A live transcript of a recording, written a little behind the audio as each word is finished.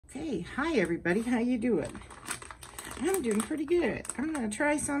Okay, hi everybody, how you doing? I'm doing pretty good. I'm gonna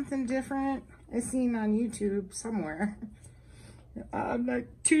try something different I seen on YouTube somewhere. I'm not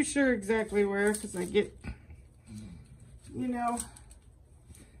too sure exactly where, because I get, you know,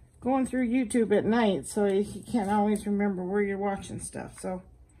 going through YouTube at night, so you can't always remember where you're watching stuff. So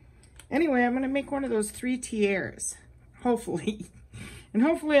anyway, I'm gonna make one of those 3 tiares, hopefully. And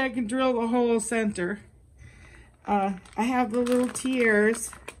hopefully I can drill the whole center. I have the little tiares.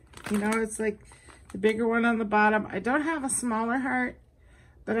 You know, it's like the bigger one on the bottom. I don't have a smaller heart,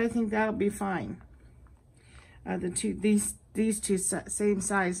 but I think that'll be fine. These two same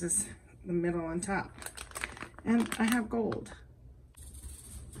sizes, the middle and top. And I have gold.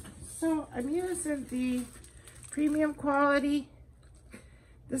 So I'm using the premium quality.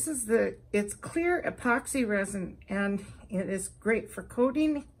 This is it's clear epoxy resin, and it is great for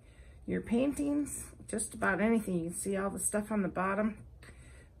coating your paintings, just about anything. You can see all the stuff on the bottom.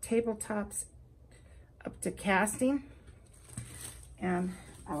 Tabletops up to casting, and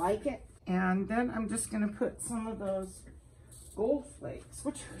I like it. And then I'm just going to put some of those gold flakes,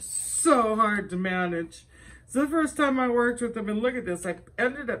 which are so hard to manage. So the first time I worked with them, and look at this, I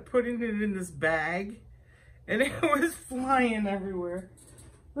ended up putting it in this bag, and it was flying everywhere.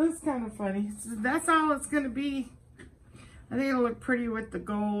 That's kind of funny. So that's all it's going to be. I think it'll look pretty with the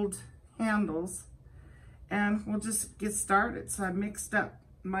gold handles, and we'll just get started. So I mixed up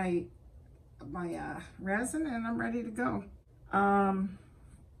my resin, and I'm ready to go.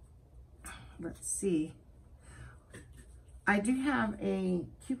 Let's see. I do have a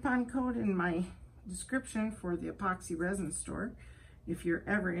coupon code in my description for the epoxy resin store. If you're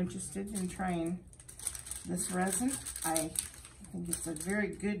ever interested in trying this resin, I think it's a very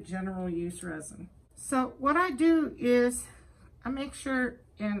good general use resin. So what I do is I make sure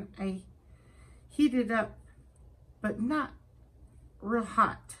and I heat it up, but not real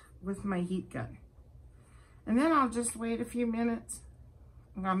hot with my heat gun. And then I'll just wait a few minutes,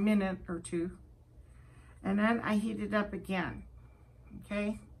 a minute or two, and then I heat it up again,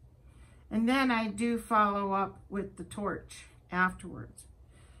 okay? And then I do follow up with the torch afterwards.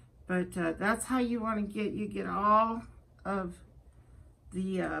 But that's how you want to get all of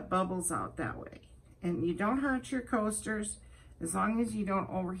the bubbles out that way. And you don't hurt your coasters as long as you don't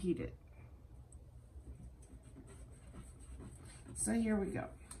overheat it. So here we go.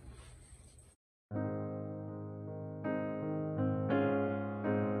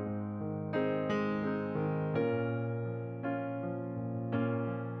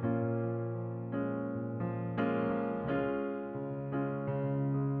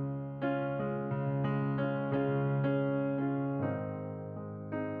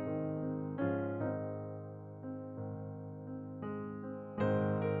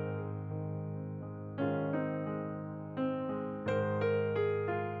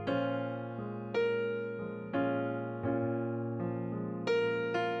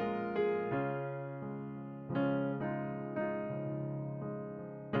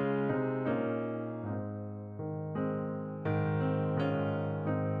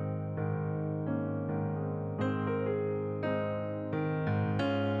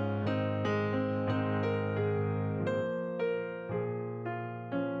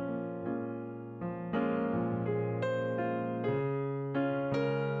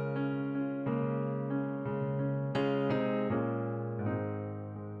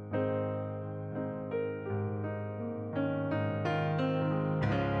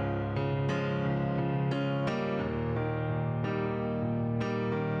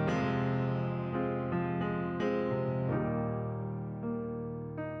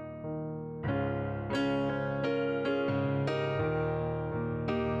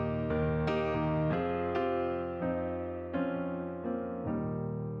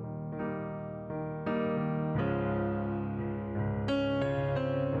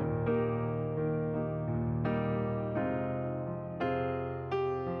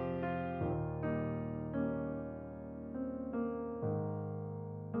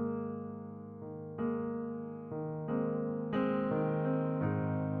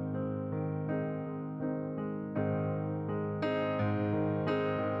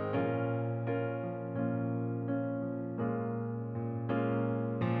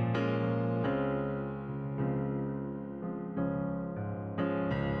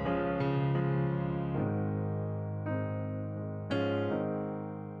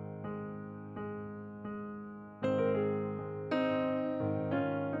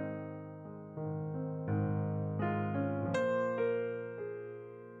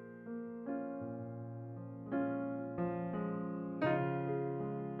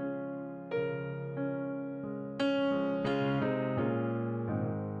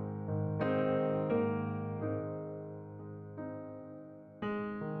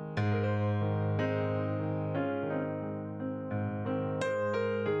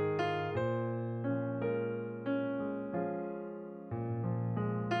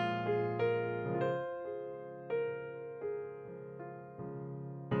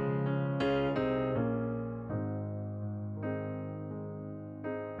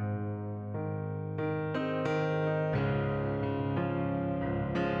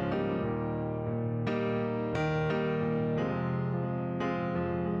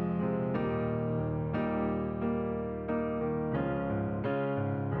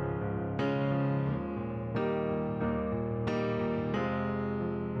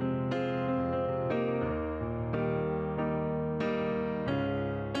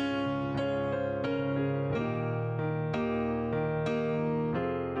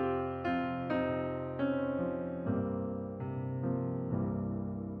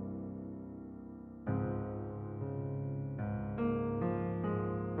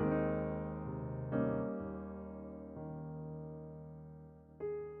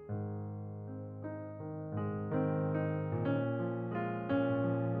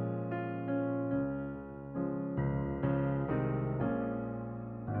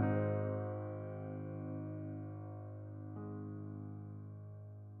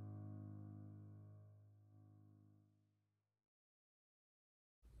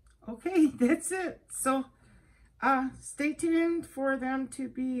 Okay, that's it. So stay tuned for them to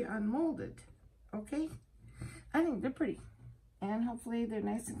be unmolded. Okay, I think they're pretty, and hopefully they're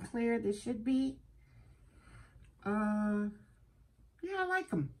nice and clear. They should be. Yeah, I like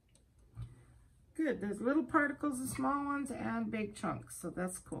them. Good. There's little particles, the small ones, and big chunks, so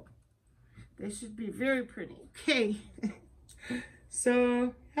that's cool. They should be very pretty. Okay.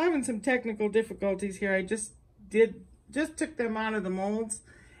 So having some technical difficulties here. I just took them out of the molds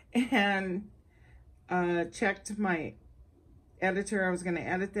and checked my editor. I was going to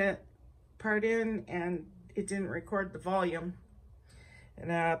edit that part in, and it didn't record the volume.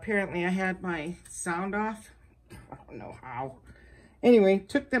 And apparently I had my sound off. I don't know how. Anyway,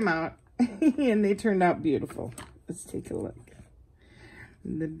 took them out and they turned out beautiful. Let's take a look.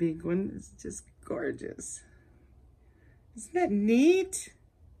 The big one is just gorgeous. Isn't that neat?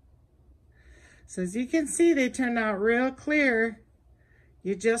 So as you can see, they turned out real clear.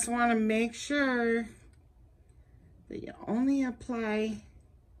 You just want to make sure that you only apply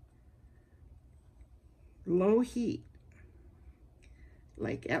low heat,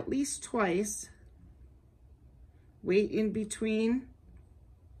 like at least twice. Wait in between,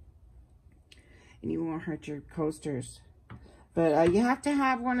 and you won't hurt your coasters. But you have to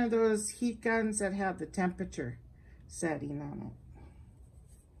have one of those heat guns that have the temperature setting on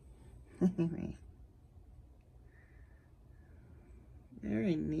it. Anyway,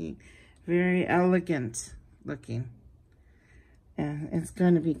 very neat, very elegant looking, and it's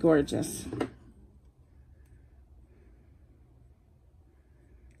going to be gorgeous.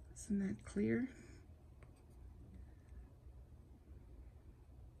 Isn't that clear?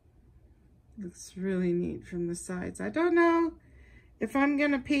 Looks really neat from the sides. I don't know if I'm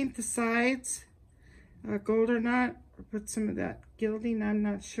going to paint the sides gold or not, or put some of that gilding. I'm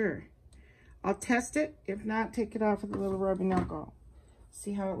not sure. I'll test it. If not, take it off with a little rubbing alcohol.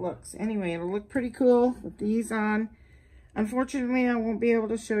 See how it looks. Anyway, it'll look pretty cool with these on. Unfortunately, I won't be able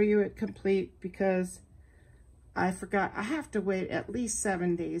to show you it complete because I forgot. I have to wait at least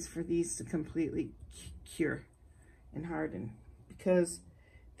 7 days for these to completely cure and harden, because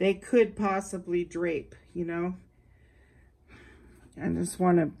they could possibly drape, you know. I just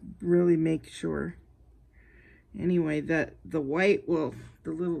want to really make sure. Anyway, that the white will,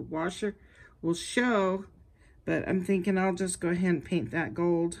 the little washer will show, but I'm thinking I'll just go ahead and paint that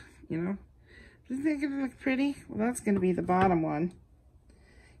gold, you know. Do you think it'll look pretty? Well, that's going to be the bottom one.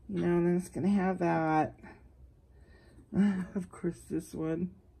 You know, and then it's going to have that. Of course, this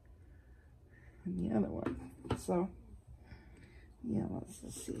one. And the other one. So, yeah, let's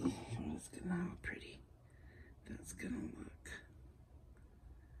just see. It's going to look pretty. That's going to look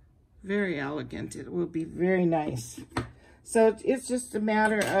very elegant. It will be very nice. So it's just a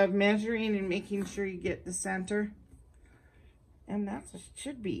matter of measuring and making sure you get the center. And that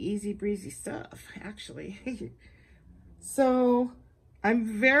should be easy breezy stuff, actually. So I'm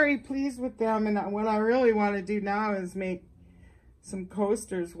very pleased with them. And what I really want to do now is make some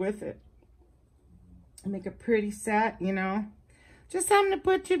coasters with it. Make a pretty set, you know. Just something to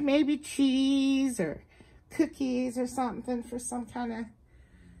put to maybe cheese or cookies or something for some kind of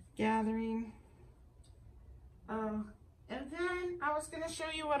gathering. And then I was going to show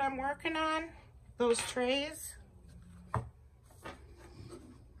you what I'm working on. Those trays.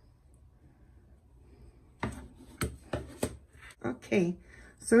 Okay,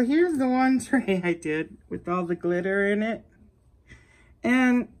 so here's the one tray I did with all the glitter in it.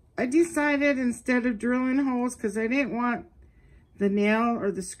 And I decided, instead of drilling holes, because I didn't want the nail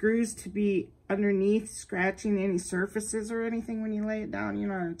or the screws to be underneath, scratching any surfaces or anything when you lay it down, you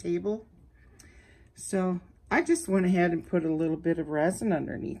know, on a table. So I just went ahead and put a little bit of resin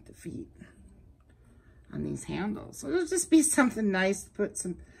underneath the feet on these handles. So it'll just be something nice to put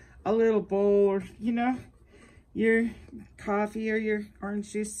a little bowl, or, you know, your coffee or your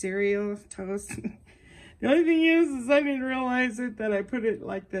orange juice, cereal, toast. The only thing is I didn't realize that I put it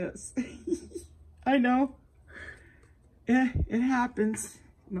like this. I know. Yeah, it happens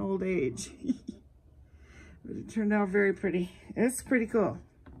in old age. But it turned out very pretty. It's pretty cool.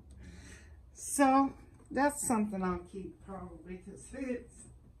 So that's something I'll keep probably, because it's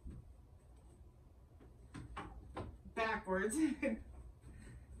backwards.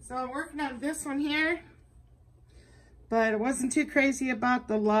 So I'm working on this one here. But I wasn't too crazy about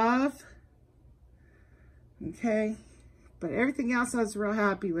the love. Okay. But everything else I was real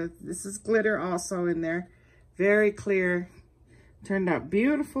happy with. This is glitter also in there. Very clear. Turned out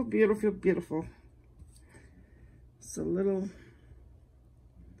beautiful, beautiful, beautiful. So little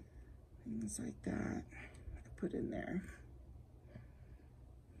things like that I put in there.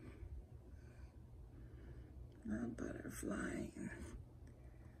 A butterfly.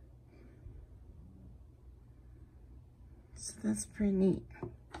 So that's pretty neat.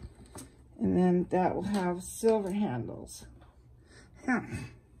 And then that will have silver handles. Yeah.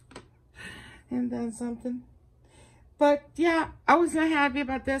 And then something. But yeah, I was not happy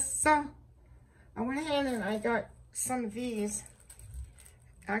about this. So I went ahead and I got some of these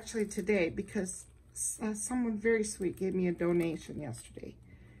actually today because someone very sweet gave me a donation yesterday.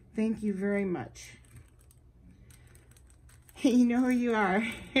 Thank you very much. You know who you are.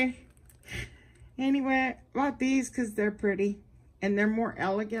 Anyway, I bought these because they're pretty. And they're more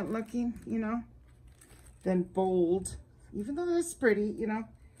elegant looking, you know, than bold. Even though that's pretty, you know.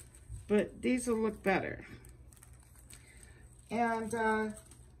 But these will look better. And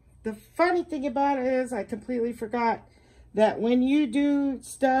the funny thing about it is I completely forgot that when you do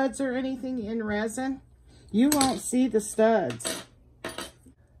studs or anything in resin, you won't see the studs.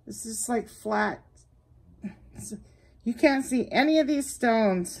 This is like flat. You can't see any of these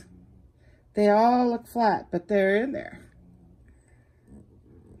stones. They all look flat, but they're in there.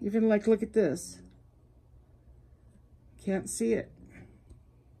 Even like, look at this. Can't see it.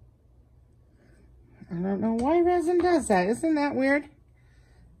 I don't know why resin does that. Isn't that weird?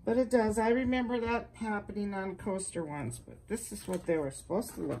 But it does. I remember that happening on coaster ones, but this is what they were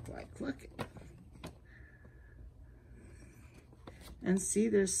supposed to look like. Look. And see,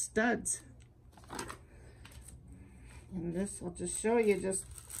 there's studs. And this will just show you, just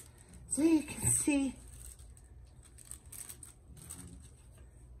so you can see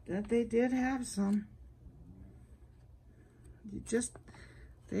that they did have some.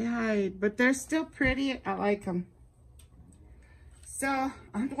 They hide, but they're still pretty. I like them. So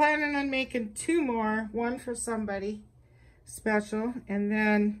I'm planning on making 2 more, one for somebody special, and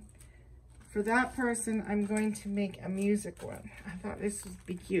then for that person, I'm going to make a music one. I thought this would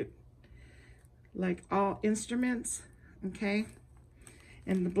be cute. Like all instruments, okay?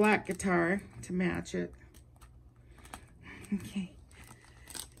 And the black guitar to match it. Okay.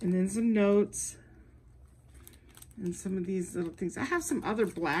 And then some notes. And some of these little things. I have some other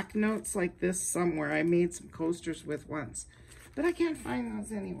black notes like this somewhere. I made some coasters with once. But I can't find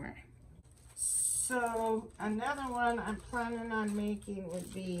those anywhere. So another one I'm planning on making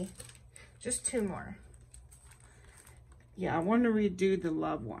would be just 2 more. Yeah, I want to redo the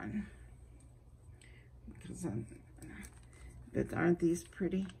love one. Because but aren't these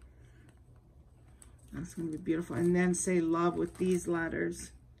pretty? That's going to be beautiful. And then say love with these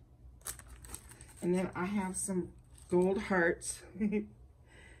letters. And then I have some gold hearts.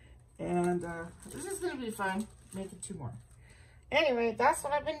 And this is going to be fun. Making 2 more. Anyway, that's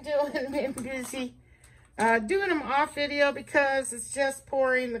what I've been doing. Been busy doing them off video because it's just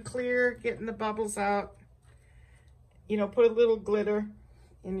pouring the clear, getting the bubbles out. You know, put a little glitter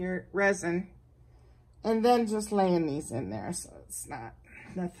in your resin. And then just laying these in there. So it's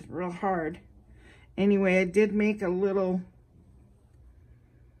nothing real hard. Anyway, I did make a little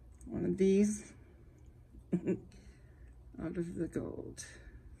one of these out of the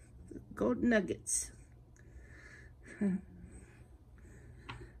gold nuggets.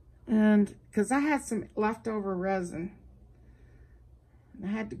 And because I had some leftover resin, and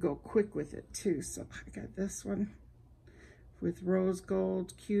I had to go quick with it too, so I got this one with rose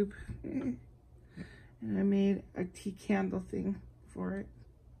gold cube, and I made a tea candle thing for it.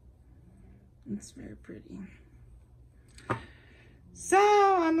 It's very pretty. So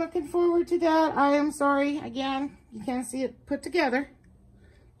I'm looking forward to that. I am sorry again, you can't see it put together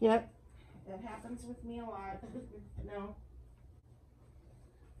yet. That happens with me a lot. No.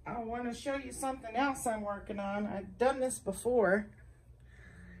 I want to show you something else I'm working on. I've done this before,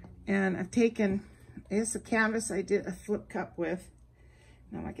 and I've taken, it's a canvas I did a flip cup with,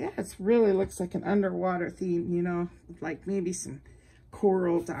 and I'm like, yeah, it really looks like an underwater theme, you know, like maybe some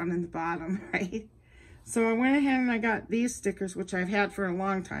coral down in the bottom, right? So I went ahead and I got these stickers, which I've had for a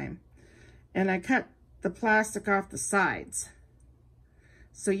long time, and I cut the plastic off the sides,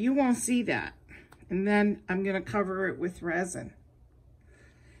 so you won't see that. And then I'm going to cover it with resin.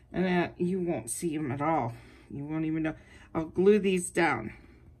 And you won't see them at all. You won't even know. I'll glue these down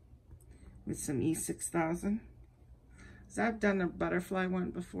with some E6000. So I've done a butterfly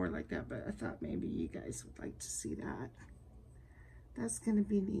one before like that, but I thought maybe you guys would like to see that. That's going to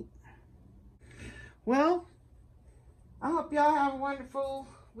be neat. Well, I hope y'all have a wonderful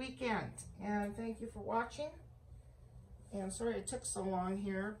weekend. And thank you for watching. And sorry it took so long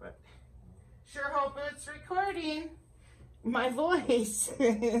here, but sure hope it's recording my voice.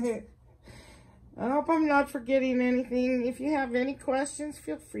 I hope I'm not forgetting anything. If you have any questions,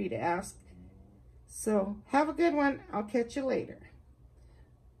 feel free to ask. So have a good one. I'll catch you later.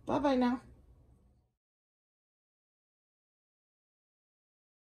 Bye-bye now.